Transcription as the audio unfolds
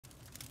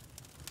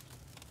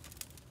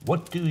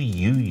What do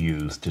you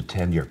use to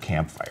tend your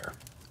campfire?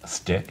 A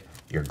stick?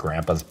 Your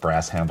grandpa's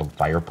brass-handled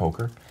fire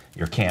poker?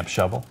 Your camp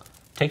shovel?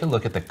 Take a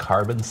look at the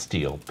carbon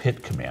steel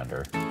Pit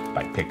Commander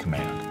by Pit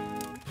Command.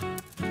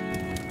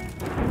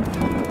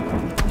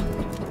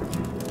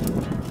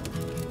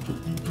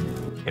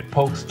 It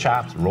pokes,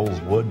 chops, rolls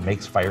wood,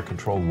 makes fire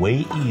control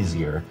way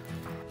easier,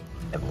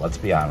 and let's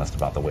be honest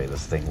about the way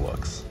this thing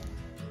looks.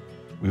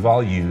 We've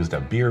all used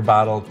a beer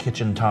bottle,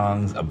 kitchen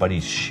tongs, a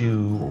buddy's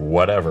shoe, or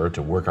whatever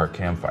to work our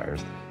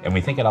campfires, and we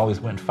think it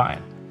always went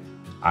fine.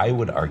 I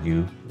would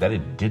argue that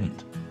it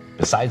didn't.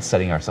 Besides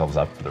setting ourselves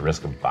up for the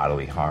risk of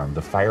bodily harm,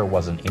 the fire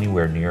wasn't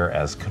anywhere near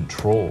as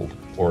controlled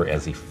or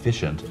as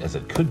efficient as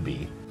it could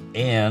be,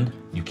 and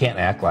you can't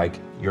act like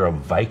you're a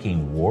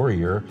Viking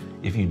warrior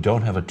if you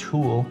don't have a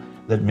tool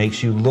that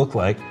makes you look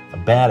like a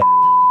badass.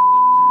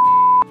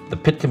 The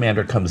Pit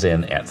Commander comes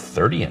in at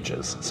 30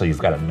 inches, so you've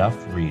got enough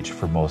reach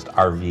for most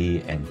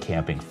RV and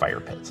camping fire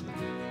pits.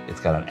 It's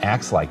got an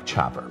axe-like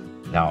chopper.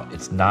 Now,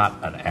 it's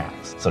not an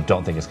axe, so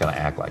don't think it's going to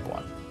act like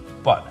one.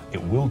 But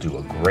it will do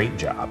a great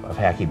job of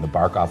hacking the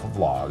bark off of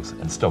logs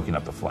and stoking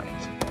up the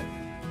flames.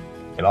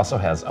 It also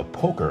has a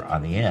poker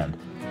on the end,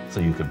 so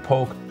you can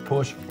poke,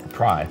 push, or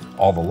pry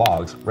all the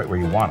logs right where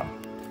you want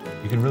them.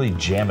 You can really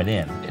jam it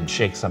in and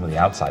shake some of the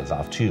outsides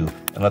off too,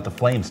 and let the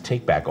flames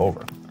take back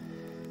over.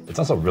 It's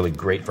also really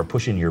great for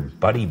pushing your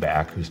buddy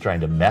back who's trying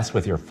to mess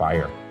with your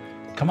fire.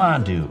 Come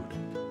on, dude.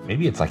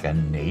 Maybe it's like a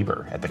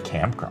neighbor at the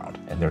campground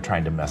and they're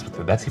trying to mess with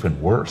you. That's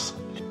even worse.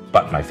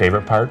 But my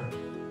favorite part?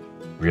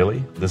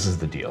 Really? This is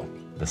the deal.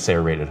 The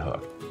serrated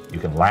hook. You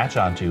can latch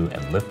onto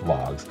and lift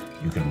logs.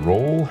 You can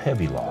roll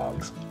heavy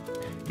logs.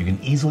 You can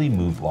easily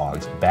move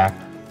logs back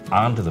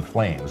onto the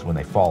flames when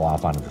they fall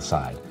off onto the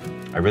side.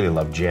 I really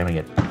love jamming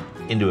it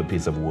into a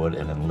piece of wood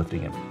and then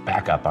lifting it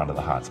back up onto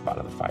the hot spot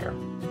of the fire.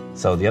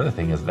 So the other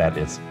thing is that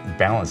it's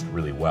balanced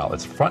really well.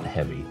 It's front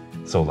heavy,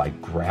 so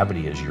like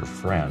gravity is your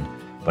friend,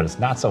 but it's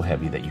not so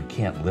heavy that you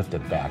can't lift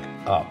it back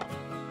up.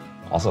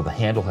 Also, the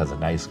handle has a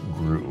nice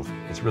groove.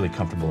 It's really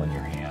comfortable in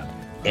your hand,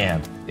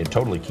 and it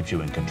totally keeps you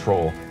in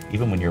control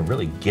even when you're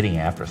really getting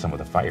after some of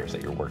the fires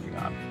that you're working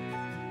on.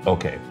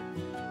 Okay,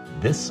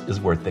 this is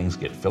where things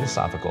get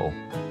philosophical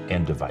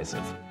and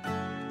divisive.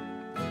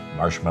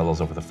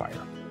 Marshmallows over the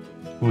fire.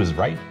 Who is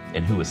right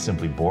and who is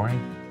simply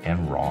boring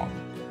and wrong?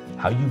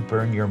 How you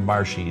burn your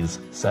marshies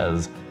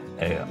says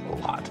a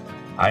lot.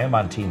 I am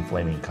on Team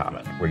Flaming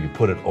Comet, where you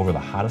put it over the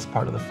hottest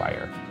part of the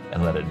fire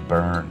and let it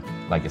burn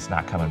like it's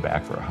not coming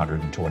back for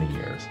 120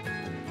 years.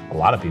 A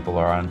lot of people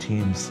are on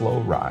Team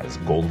Slow Rise,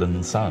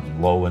 Golden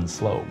Sun, Low and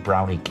Slow,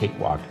 Brownie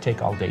Cakewalk,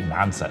 Take All Day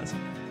Nonsense.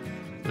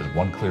 There's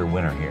one clear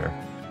winner here,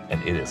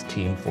 and it is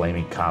Team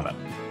Flaming Comet.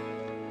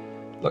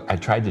 Look, I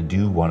tried to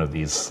do one of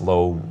these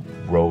slow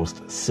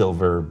roast,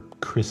 silver,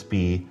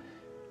 crispy,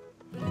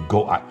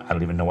 I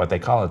don't even know what they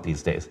call it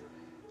these days.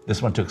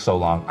 This one took so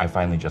long, I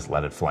finally just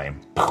let it flame.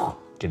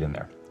 Get in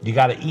there. You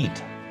gotta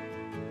eat.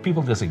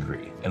 People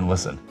disagree, and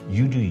listen,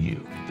 you do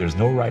you. There's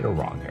no right or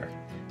wrong here.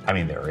 I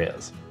mean, there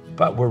is,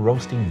 but we're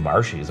roasting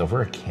marshies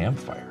over a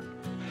campfire.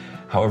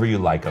 However you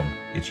like them,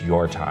 it's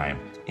your time.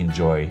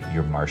 Enjoy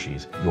your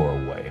marshies your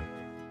way.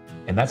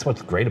 And that's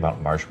what's great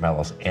about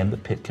marshmallows and the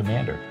Pit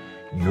Commander.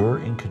 You're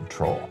in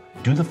control.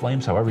 Do the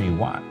flames however you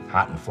want,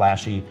 hot and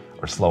flashy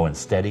or slow and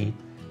steady.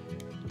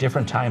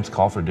 Different times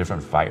call for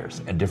different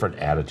fires and different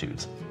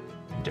attitudes,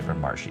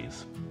 different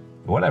marshies.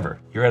 Whatever,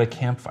 you're at a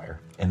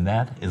campfire, and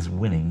that is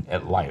winning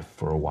at life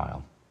for a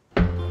while.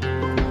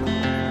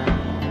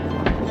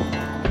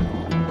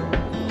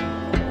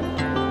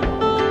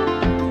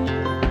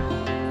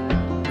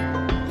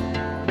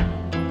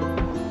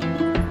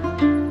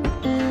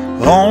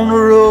 On the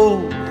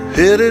road,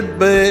 headed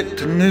back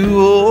to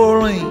New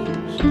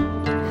Orleans,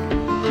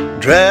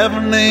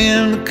 driving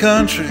in the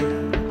country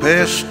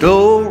past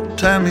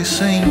old-timey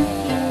scenes.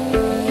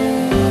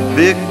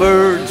 Big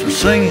birds were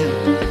singing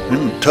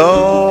in the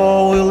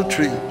tall willow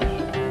trees,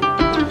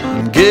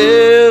 and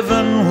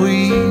given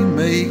we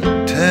make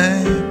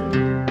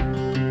time,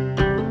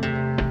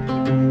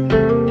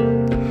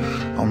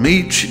 I'll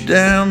meet you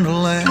down the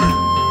line.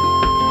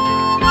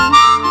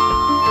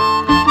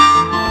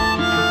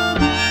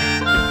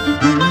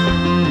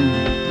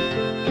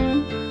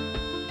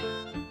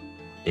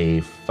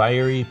 A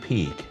fiery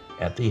peak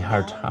at the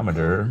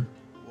heartometer,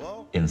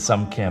 in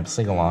some camp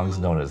sing-alongs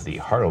known as the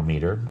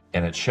heartometer,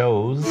 and it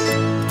shows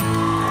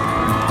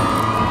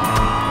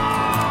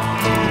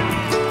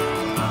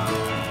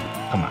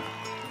come on,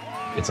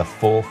 it's a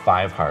full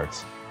 5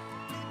 hearts.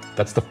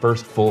 That's the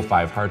first full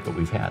 5 heart that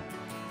we've had.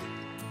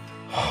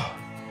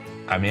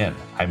 I'm in,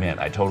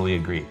 I totally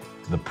agree.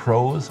 The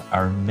pros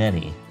are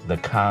many, the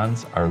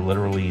cons are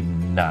literally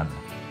none.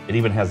 It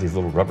even has these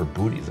little rubber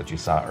booties that you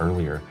saw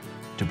earlier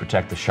to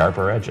protect the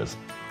sharper edges.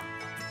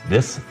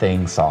 This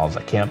thing solves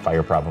a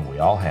campfire problem we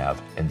all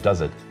have and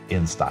does it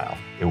in style.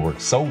 It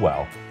works so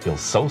well, feels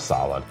so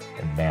solid,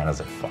 and man is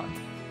it fun.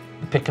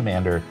 The Pit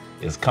Commander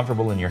is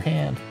comfortable in your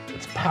hand,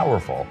 it's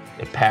powerful,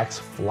 it packs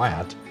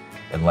flat,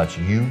 and lets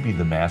you be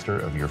the master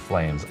of your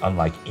flames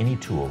unlike any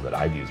tool that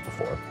I've used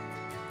before.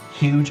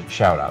 Huge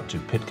shout out to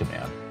Pit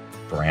Command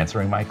for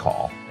answering my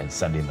call and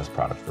sending this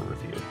product for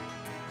review.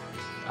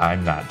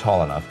 I'm not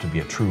tall enough to be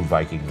a true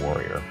Viking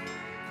warrior.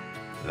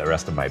 The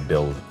rest of my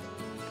build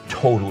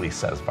totally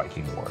says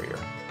Viking warrior,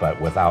 but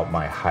without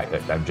my height,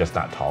 I'm just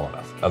not tall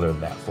enough, other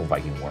than that, full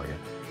Viking warrior.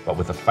 But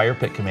with a fire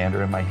pit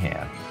commander in my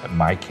hand at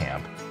my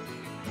camp,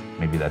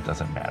 maybe that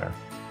doesn't matter,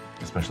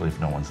 especially if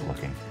no one's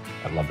looking.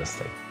 I love this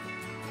thing.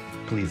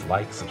 Please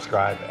like,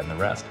 subscribe, and the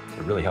rest.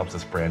 It really helps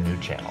this brand new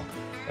channel.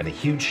 And a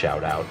huge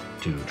shout out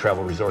to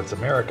Travel Resorts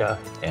America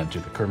and to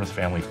the Kermis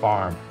Family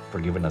Farm for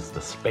giving us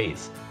the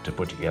space to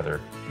put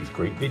together these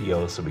great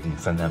videos so we can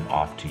send them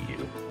off to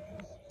you.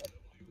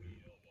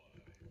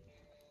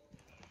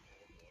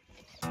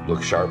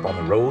 Look sharp on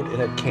the road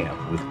and at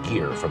camp with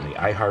gear from the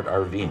I Heart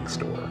RVing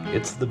store.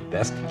 It's the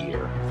best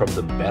gear from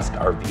the best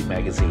RV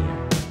magazine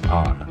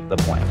on the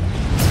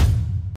planet.